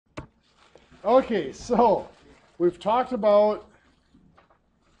Okay, so we've talked about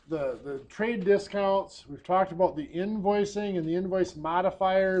the trade discounts. We've talked about the invoicing and the invoice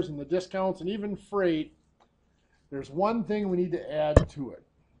modifiers and the discounts and even freight. There's one thing we need to add to it.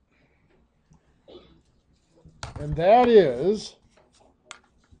 And that is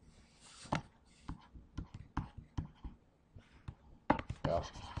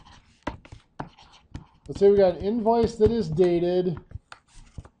let's say we got an invoice that is dated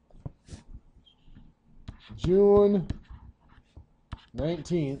June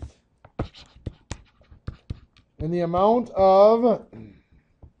 19th in the amount of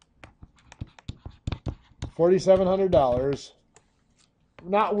 $4,700. I'm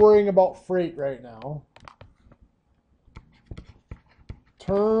not worrying about freight right now.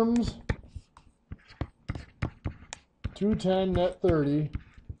 Terms 210 net 30.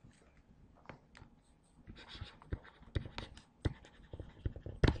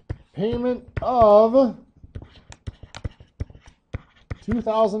 Payment of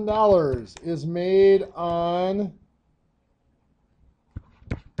 $2,000 is made on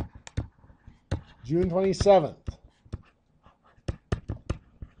June 27th.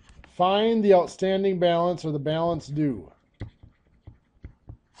 Find the outstanding balance or the balance due.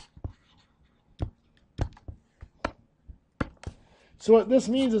 So what this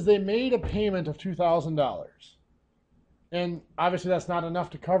means is they made a payment of $2,000. And obviously that's not enough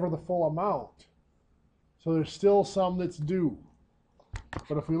to cover the full amount. So there's still some that's due.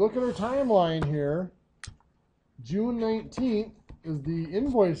 But if we look at our timeline here, June 19th is the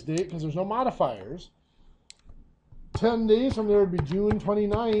invoice date because there's no modifiers. 10 days from there would be June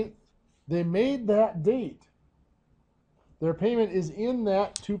 29th. They made that date. Their payment is in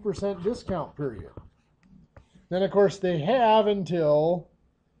that 2% discount period. Then, of course, they have until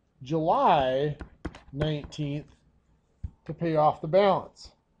July 19th to pay off the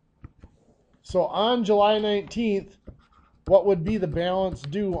balance. So on July 19th, what would be the balance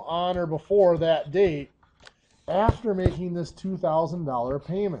due on or before that date after making this $2,000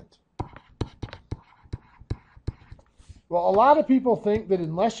 payment? Well, a lot of people think that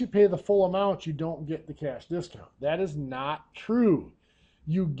unless you pay the full amount, you don't get the cash discount. That is not true.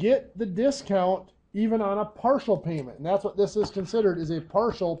 You get the discount even on a partial payment, and that's what this is considered, is a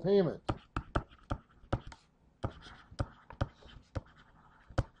partial payment.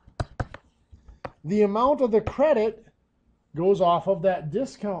 The amount of the credit goes off of that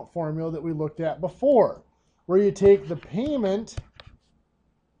discount formula that we looked at before, where you take the payment,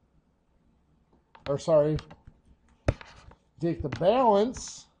 take the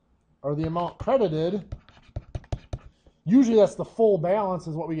balance, or the amount credited, usually that's the full balance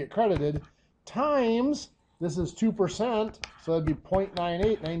is what we get credited, times, this is 2%, so that'd be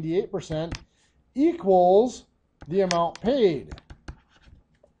 0.98, 98%, equals the amount paid.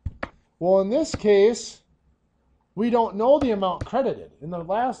 Well, in this case, we don't know the amount credited. In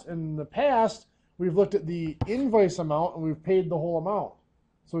the past, we've looked at the invoice amount and we've paid the whole amount.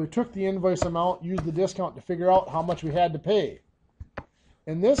 So we took the invoice amount, used the discount to figure out how much we had to pay.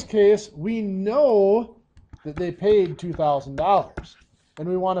 In this case, we know that they paid $2,000, and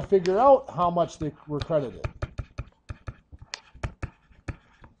we want to figure out how much they were credited.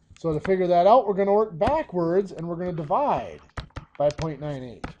 So to figure that out, we're going to work backwards, and we're going to divide by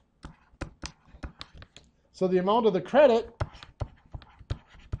 0.98. So the amount of the credit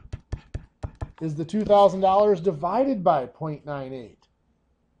is the $2,000 divided by 0.98,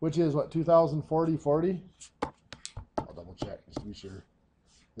 which is what, 2,040.40? I'll double check just to be sure.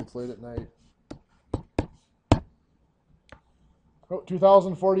 It's late at night. Oh,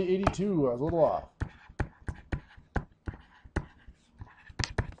 2,040.82. I was a little off.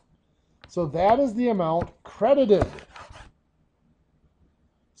 So that is the amount credited.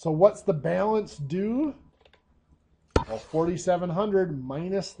 So what's the balance due? Well, 4,700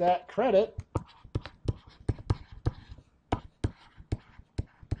 minus that credit.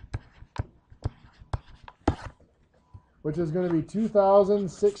 Which is going to be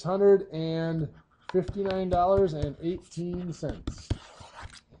 $2,659.18.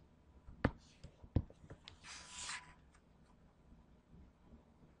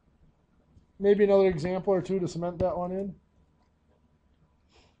 Maybe another example or two to cement that one in.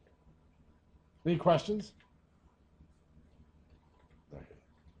 Any questions? Okay.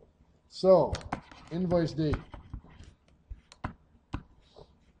 So, invoice date.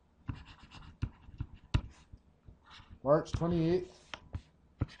 March 28th.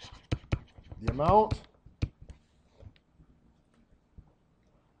 The amount.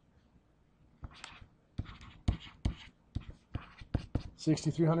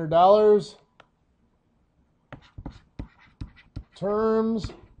 $6,300.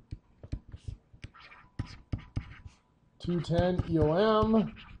 Terms. 210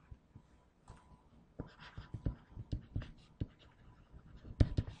 EOM.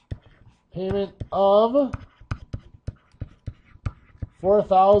 Payment of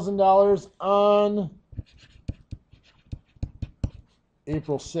 $4,000 on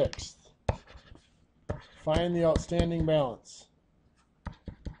April 6th. Find the outstanding balance.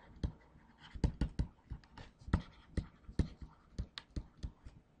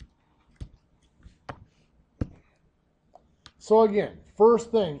 So again,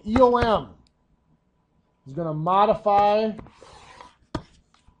 first thing, EOM is going to modify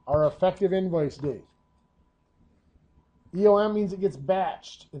our effective invoice date. EOM means it gets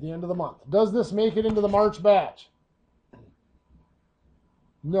batched at the end of the month. Does this make it into the March batch?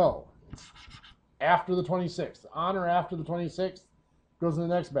 No. It's after the 26th. On or after the 26th goes in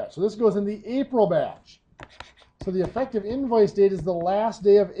the next batch. So this goes in the April batch. So the effective invoice date is the last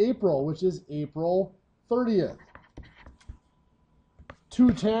day of April, which is April 30th.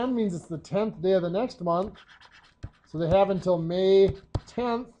 210 means it's the 10th day of the next month. So they have until May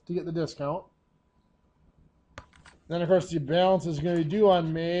 10th to get the discount. Then, of course, the balance is going to be due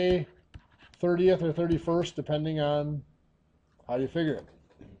on May 30th or 31st, depending on how you figure it.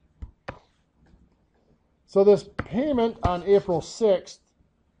 So this payment on April 6th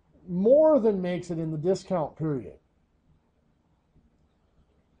more than makes it in the discount period.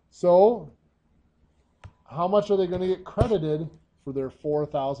 So how much are they going to get credited for their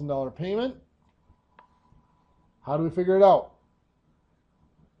 $4,000 payment? How do we figure it out?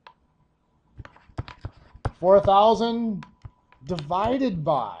 4,000 divided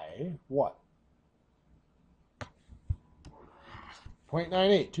by what?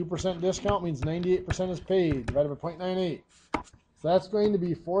 0.98. 2% discount means 98% is paid, divided by 0.98. So that's going to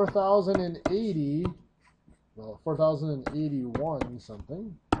be 4,080, well, 4,081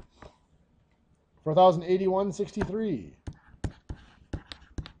 something. 4,081.63.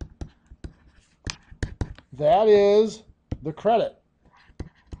 That is the credit.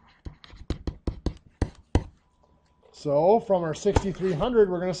 So from our 6,300,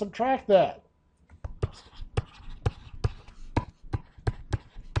 we're going to subtract that.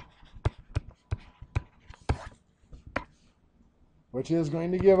 Which is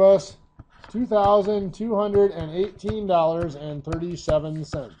going to give us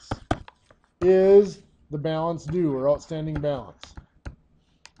 $2,218.37 is the balance due, or outstanding balance,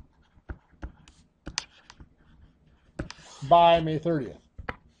 by May 30th.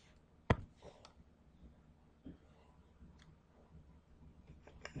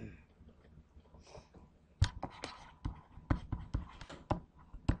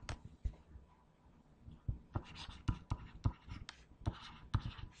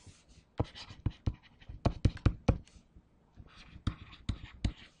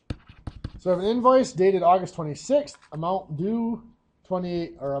 So I have an invoice dated August 26th, amount due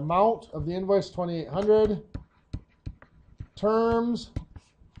 28, or amount of the invoice 2,800. Terms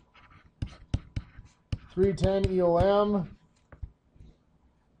 310 EOM.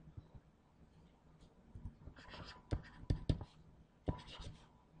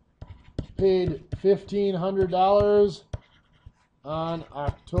 Paid $1,500 on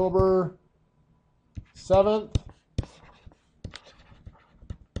October 7th.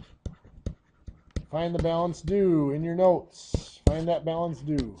 Find the balance due in your notes. Find that balance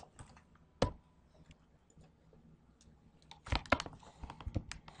due.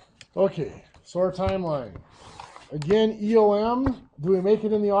 Okay, so our timeline. Again, EOM, do we make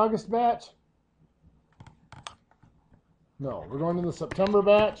it in the August batch? No, we're going to the September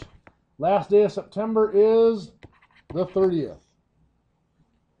batch. Last day of September is the 30th.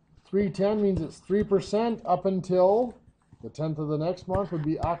 310 means it's 3% up until the 10th of the next month would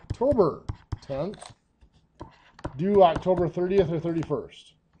be October 10th, due October 30th or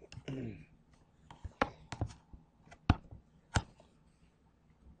 31st.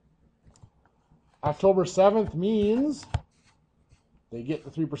 October 7th means they get the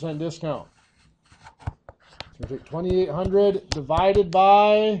 3% discount. So take 2,800 divided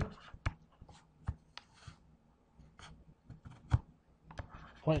by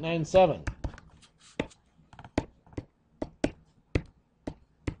 0.97.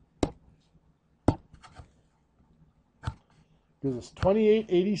 Because it's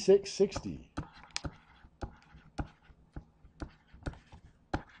 2886.60.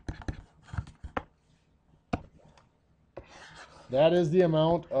 That is the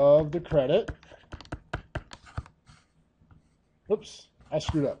amount of the credit. Oops, I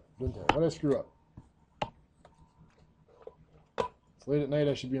screwed up, didn't I? What did I screw up? It's late at night,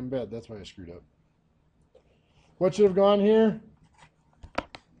 I should be in bed. That's why I screwed up. What should have gone here?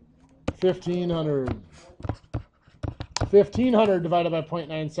 1,500. 1,500 divided by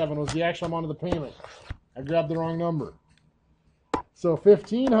 0.97 was the actual amount of the payment. I grabbed the wrong number. So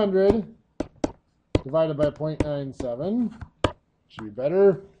 1,500 divided by 0.97 should be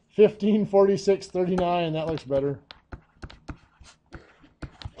better. 1546.39, that looks better.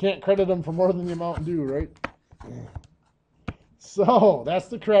 Can't credit them for more than the amount due, right? So that's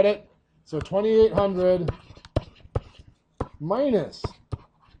the credit. So 2,800 minus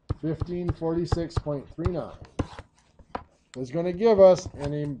 1546.39 is going to give us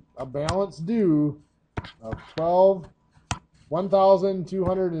a balance due of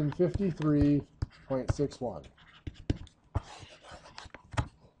 $1,253.61.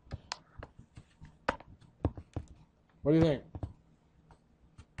 What do you think?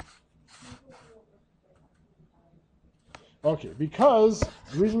 Okay, because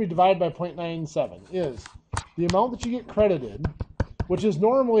the reason we divide by 0.97 is the amount that you get credited, which is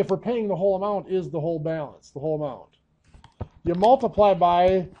normally, if we're paying the whole amount, is the whole balance, the whole amount. You multiply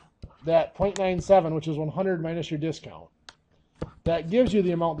by that 0.97, which is 100 minus your discount. That gives you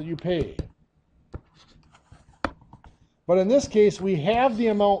the amount that you paid. But in this case, we have the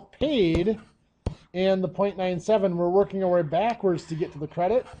amount paid and the 0.97. We're working our way backwards to get to the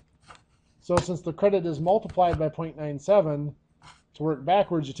credit. So since the credit is multiplied by 0.97, to work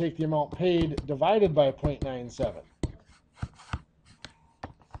backwards, you take the amount paid divided by 0.97.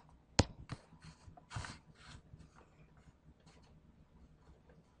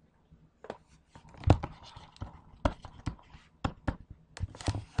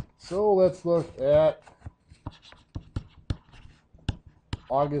 So let's look at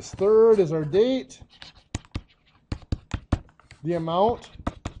August 3rd is our date. The amount,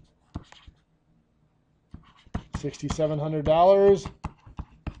 $6,700,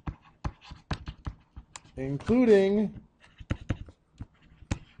 including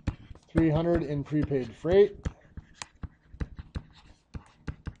 $300 in prepaid freight.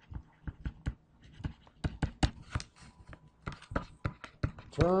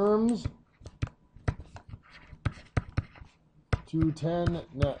 Terms, 210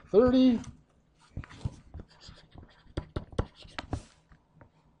 net 30.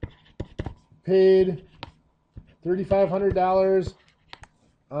 Paid $3,500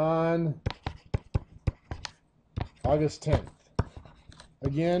 on August 10th.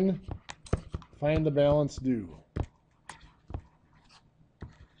 Again, find the balance due.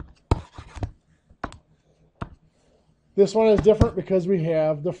 This one is different because we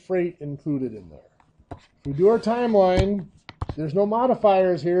have the freight included in there. If we do our timeline, there's no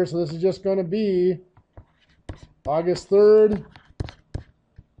modifiers here, so this is just going to be August 3rd.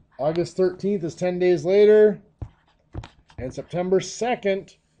 August 13th is 10 days later. And September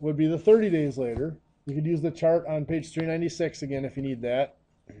 2nd would be the 30 days later. You could use the chart on page 396 again if you need that.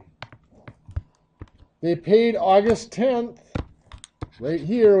 They paid August 10th right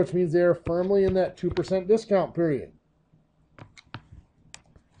here, which means they're firmly in that 2% discount period.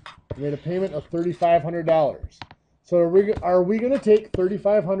 They made a payment of $3,500. So are we going to take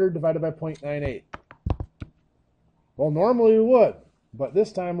 3,500 divided by 0.98? Well, normally we would, but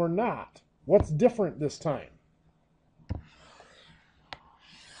this time we're not. What's different this time?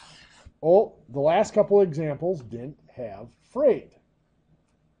 Oh, the last couple examples didn't have freight.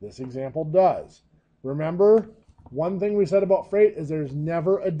 This example does. Remember, one thing we said about freight is there's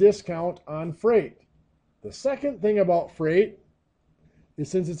never a discount on freight. The second thing about freight is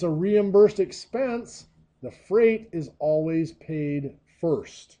since it's a reimbursed expense, the freight is always paid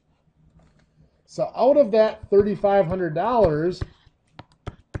first. So out of that $3,500,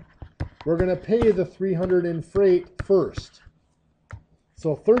 we're going to pay the $300 in freight first.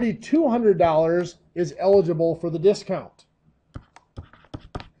 So $3,200 is eligible for the discount.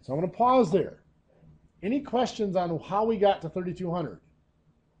 So I'm going to pause there. Any questions on how we got to $3,200?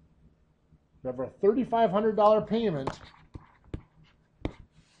 We have a $3,500 payment,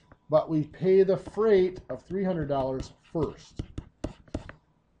 but we pay the freight of $300 first.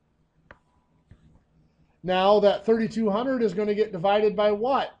 Now that $3,200 is going to get divided by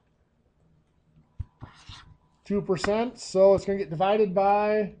what? 2%, so it's going to get divided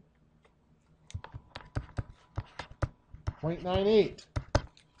by 0.98.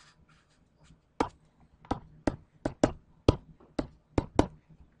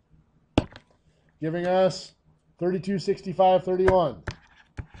 Giving us 3265.31.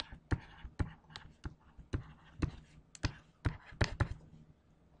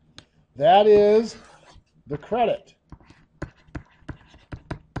 That is the credit.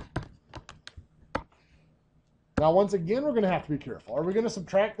 Now, once again, we're going to have to be careful. Are we going to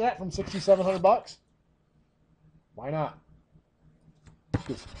subtract that from $6,700? Why not?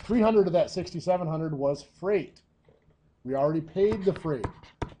 Because $300 of that $6,700 was freight. We already paid the freight.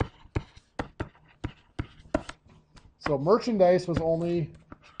 So merchandise was only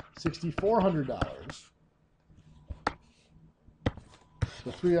 $6,400.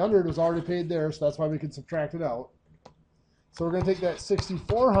 The $300 was already paid there, so that's why we can subtract it out. So we're going to take that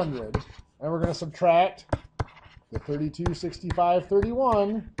 $6,400 and we're going to subtract the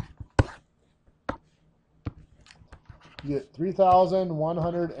 $32,65.31. You get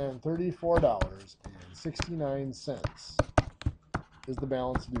 $3,134.69 is the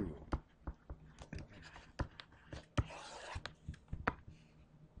balance due.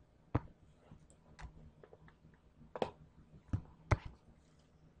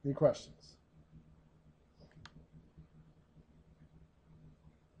 Any questions?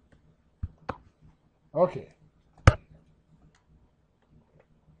 Okay.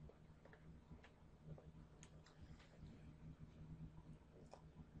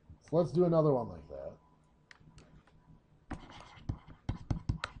 So let's do another one like that.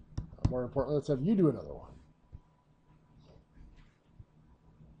 More importantly, let's have you do another one.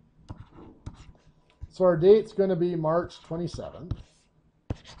 So our date's going to be March 27th.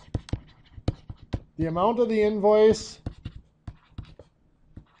 The amount of the invoice,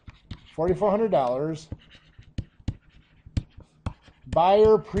 $4,400.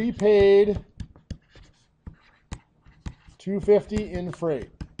 Buyer prepaid $250 in freight.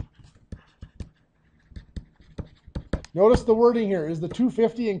 Notice the wording here. Is the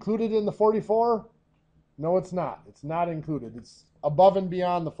 $250 included in the 44? No, it's not. It's not included. It's above and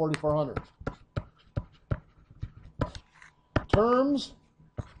beyond the 4,400. Terms,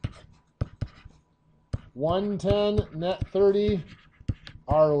 110 net 30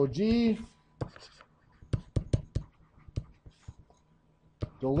 ROG.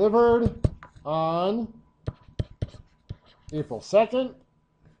 Delivered on April 2nd.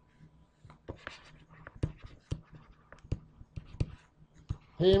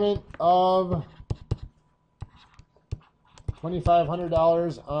 Payment of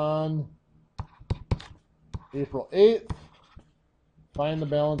 $2,500 on April 8th. Find the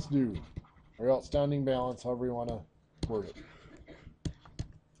balance due, or outstanding balance, however you want to word it.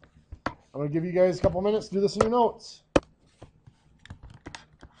 I'm going to give you guys a couple minutes to do this in your notes.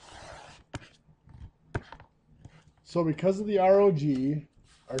 So because of the ROG,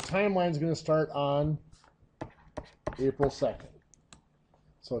 our timeline is going to start on April 2nd.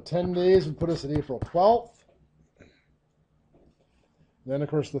 So 10 days would put us at April 12th. Then, of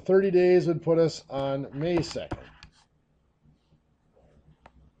course, the 30 days would put us on May 2nd.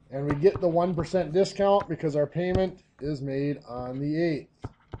 And we get the 1% discount because our payment is made on the 8th.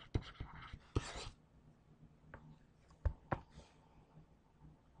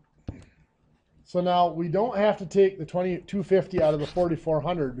 So now we don't have to take the $250 out of the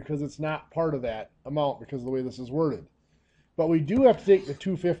 $4,400 because it's not part of that amount because of the way this is worded. But we do have to take the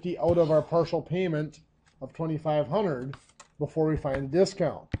 $250 out of our partial payment of $2,500 before we find a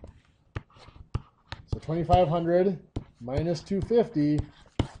discount. So $2,500 minus $250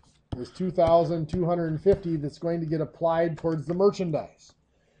 is $2,250 that's going to get applied towards the merchandise.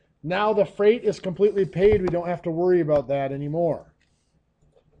 Now the freight is completely paid. We don't have to worry about that anymore.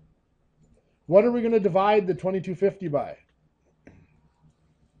 What are we going to divide the $2,250 by?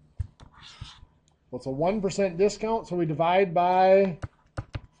 Well, it's a 1% discount, so we divide by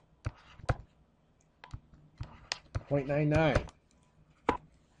 0.99.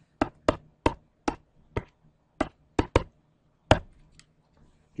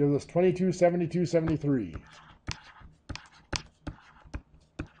 Gives us $22.72.73.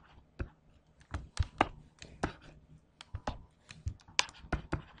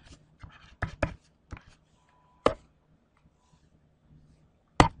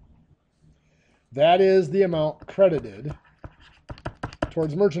 That is the amount credited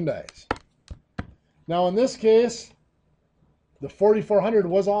towards merchandise. Now in this case, the $4,400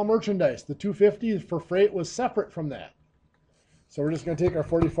 was all merchandise. The $250 for freight was separate from that. So we're just going to take our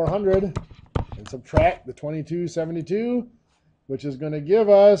 $4,400 and subtract the $22.72, which is going to give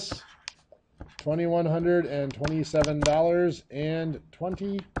us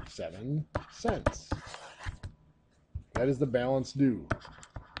 $2,127.27. That is the balance due.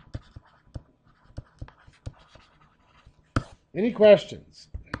 Any questions?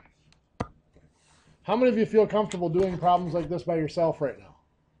 How many of you feel comfortable doing problems like this by yourself right now?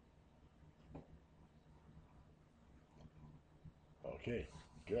 Okay,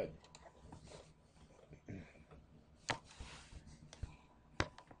 good.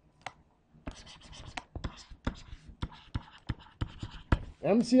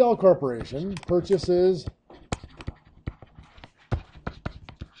 MCL Corporation purchases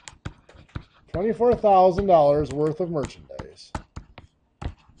 $24,000 worth of merchandise.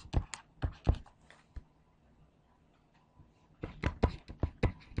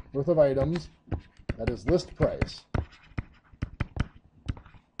 Worth of items. That is list price.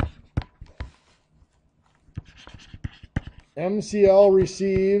 MCL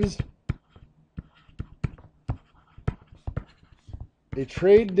receives a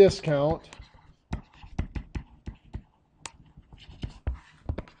trade discount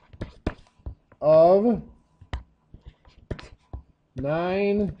of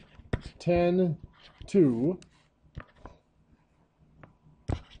 9.10.2.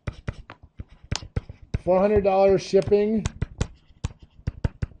 $400 shipping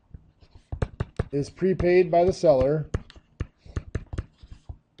is prepaid by the seller.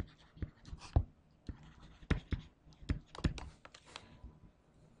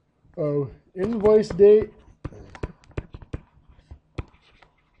 Oh, invoice date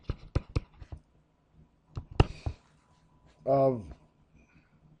of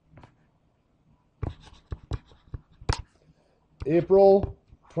April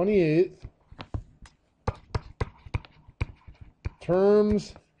 28th.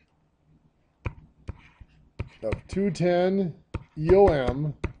 Terms of 210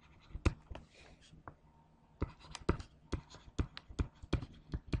 EOM.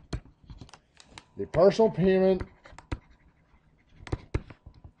 A partial payment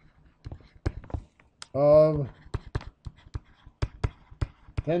of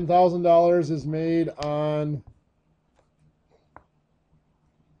 $10,000 is made on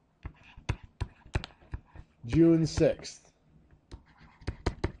June 6th.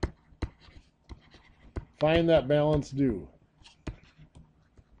 Find that balance due.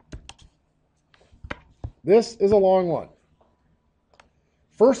 This is a long one.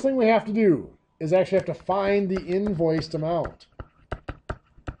 First thing we have to do is actually have to find the invoiced amount.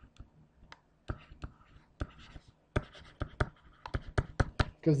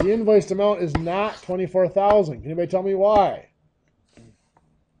 Because the invoiced amount is not $24,000. Can anybody tell me why?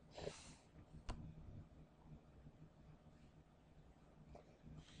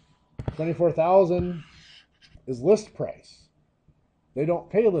 $24,000 is list price. They don't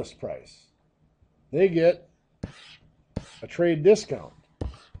pay list price. They get a trade discount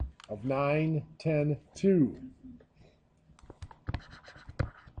of 9.10.2.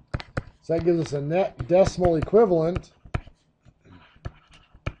 So that gives us a net decimal equivalent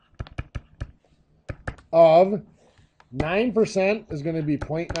of 9% is going to be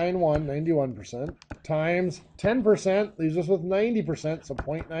 0.91, 91%, times 10% leaves us with 90%, so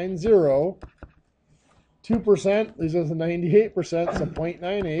 0.90. 2% leaves us with 98%, so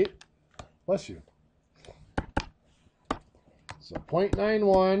 0.98. Bless you. So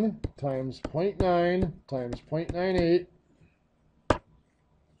 0.91 times 0.9 times 0.98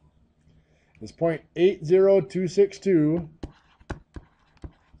 is 0.80262.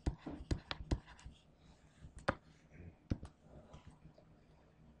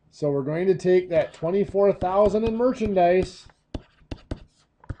 So we're going to take that 24,000 in merchandise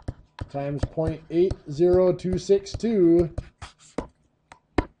times 0.80262.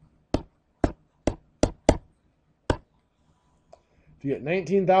 You get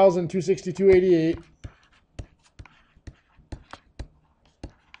 19,262.88.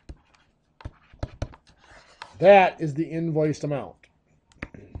 That is the invoiced amount.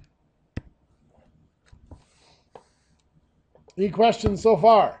 Any questions so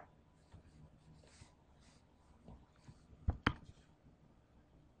far?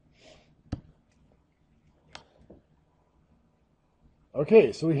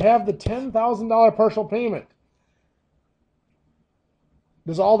 Okay, so we have the $10,000 partial payment.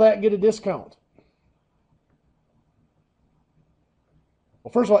 Does all that get a discount?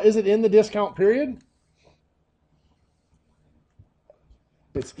 Well, first of all, is it in the discount period?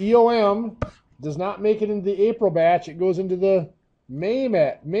 It's EOM, does not make it into the April batch. It goes into the May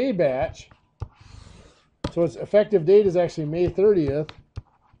batch. So its effective date is actually May 30th.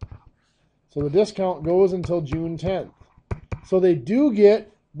 So the discount goes until June 10th. So they do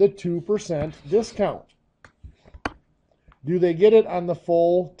get the 2% discount. Do they get it on the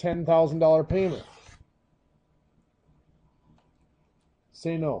full $10,000 payment?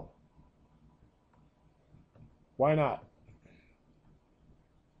 Say no. Why not?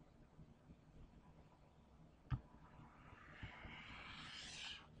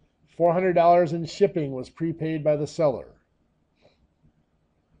 $400 in shipping was prepaid by the seller.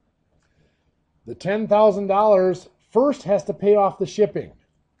 The $10,000 first has to pay off the shipping.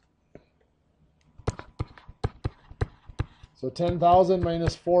 So $10,000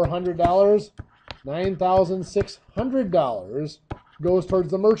 minus $400, $9,600 goes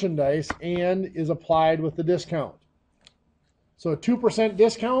towards the merchandise and is applied with the discount. So a 2%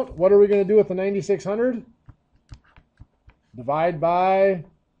 discount, what are we going to do with the 9,600? Divide by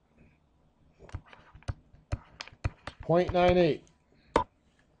 0.98.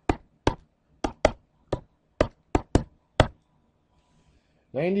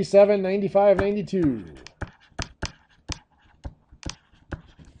 $97, $95, $92.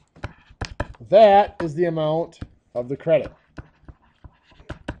 That is the amount of the credit.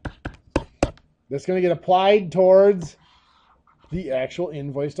 That's going to get applied towards the actual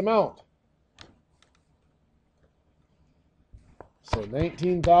invoiced amount. So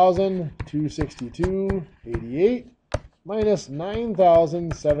 19,262.88 minus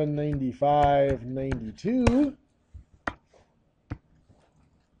 9,795.92.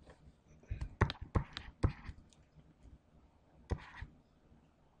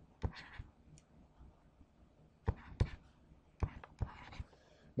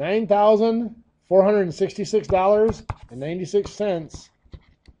 $9,466.96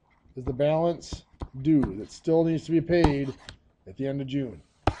 is the balance due that still needs to be paid at the end of June.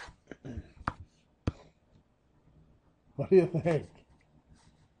 What do you think?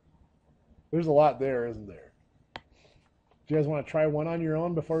 There's a lot there, isn't there? Do you guys want to try one on your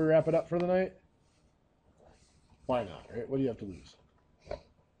own before we wrap it up for the night? Why not, right? What do you have to lose?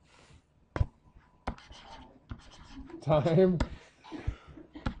 Time.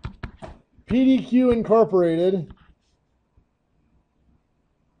 PDQ Incorporated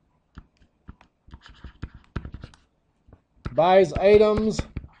buys items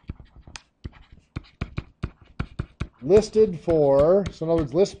listed for, so in other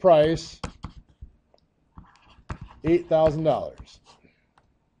words, list price, $8,000.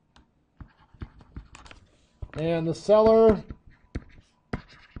 And the seller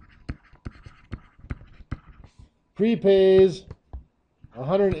prepays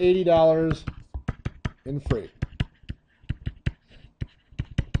 $180 in freight.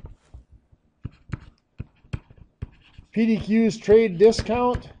 PDQ's trade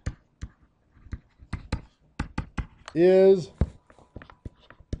discount is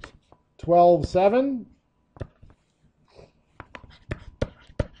 $12,700.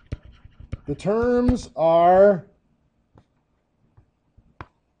 The terms are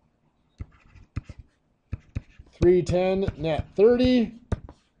 $310 net 30.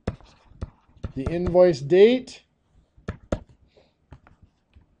 The invoice date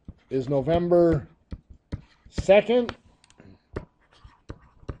is November 2nd.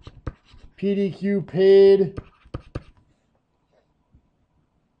 PDQ paid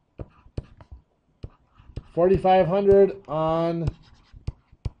 $4,500 on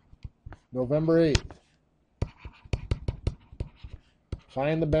November 8th.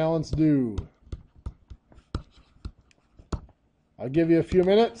 Find the balance due. I'll give you a few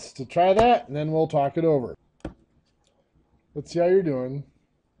minutes to try that, and then we'll talk it over. Let's see how you're doing.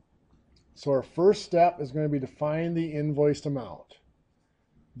 So our first step is going to be to find the invoiced amount.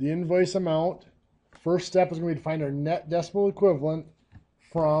 The invoice amount, first step is going to be to find our net decimal equivalent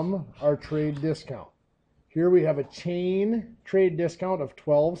from our trade discount. Here we have a chain trade discount of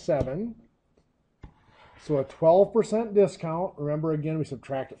 $12,700. So a 12% discount, remember again we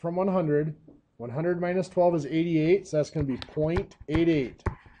subtract it from 100. 100 minus 12 is 88, so that's going to be 0.88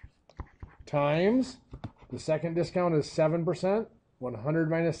 times, the second discount is 7%. 100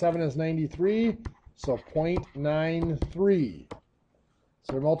 minus 7 is 93, so 0.93.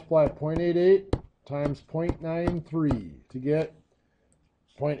 So we multiply 0.88 times 0.93 to get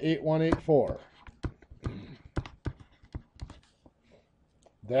 0.8184.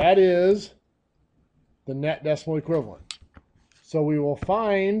 That is the net decimal equivalent. So we will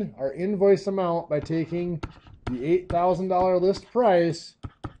find our invoice amount by taking the $8,000 list price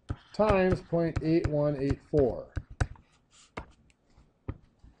times 0.8184.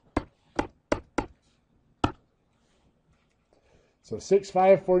 So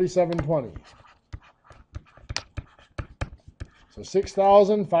 6,547.20. So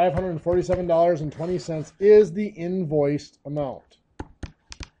 $6,547.20 is the invoiced amount.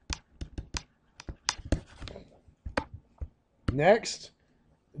 Next,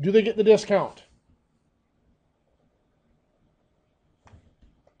 do they get the discount?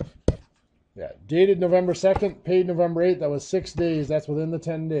 Yeah, dated November 2nd, paid November 8th. That was 6 days. That's within the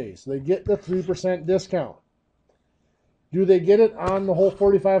 10 days. So they get the 3% discount. Do they get it on the whole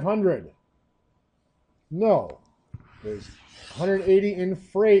 $4,500? No. There's $180 in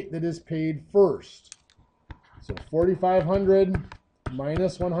freight that is paid first. So $4,500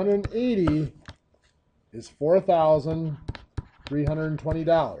 minus $180 is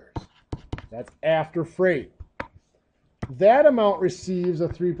 $4,320. That's after freight. that amount receives a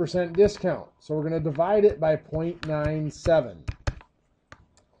 3% discount. So we're going to divide it by 0.97.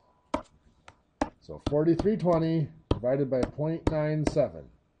 So 4320 divided by 0.97.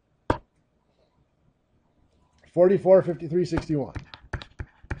 44.5361.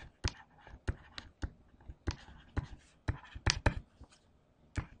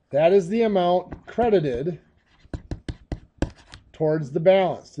 That is the amount credited towards the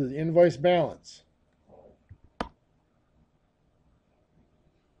balance, to the invoice balance.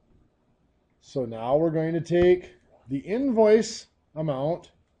 So now we're going to take the invoice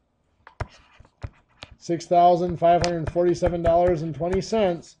amount,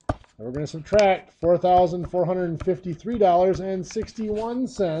 $6,547.20, and we're going to subtract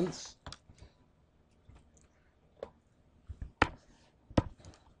 $4,453.61.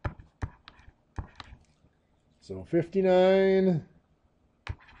 So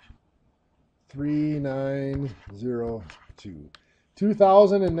 59,392.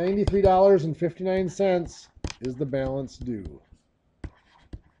 $2,093.59 is the balance due.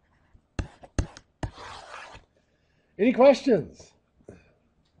 Any questions?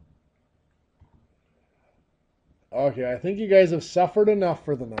 Okay, I think you guys have suffered enough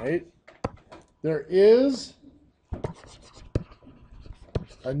for the night. There is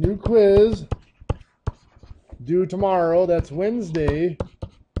a new quiz due tomorrow. That's Wednesday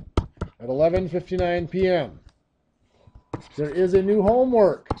at 11:59 p.m. There is a new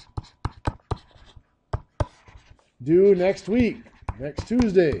homework due next week, next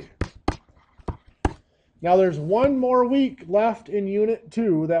Tuesday. Now there's one more week left in Unit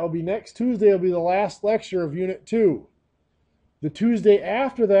 2. That will be next Tuesday. Will be the last lecture of Unit 2. The Tuesday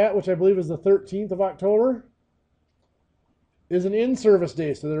after that, which I believe is the 13th of October, is an in-service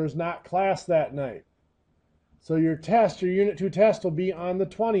day, so there is not class that night. So your test, your Unit 2 test, will be on the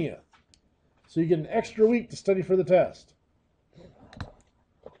 20th. So you get an extra week to study for the test.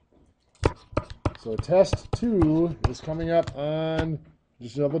 So test 2 is coming up on,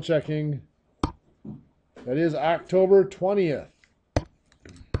 just double checking, that is October 20th.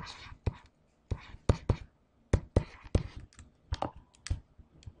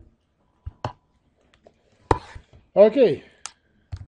 Okay,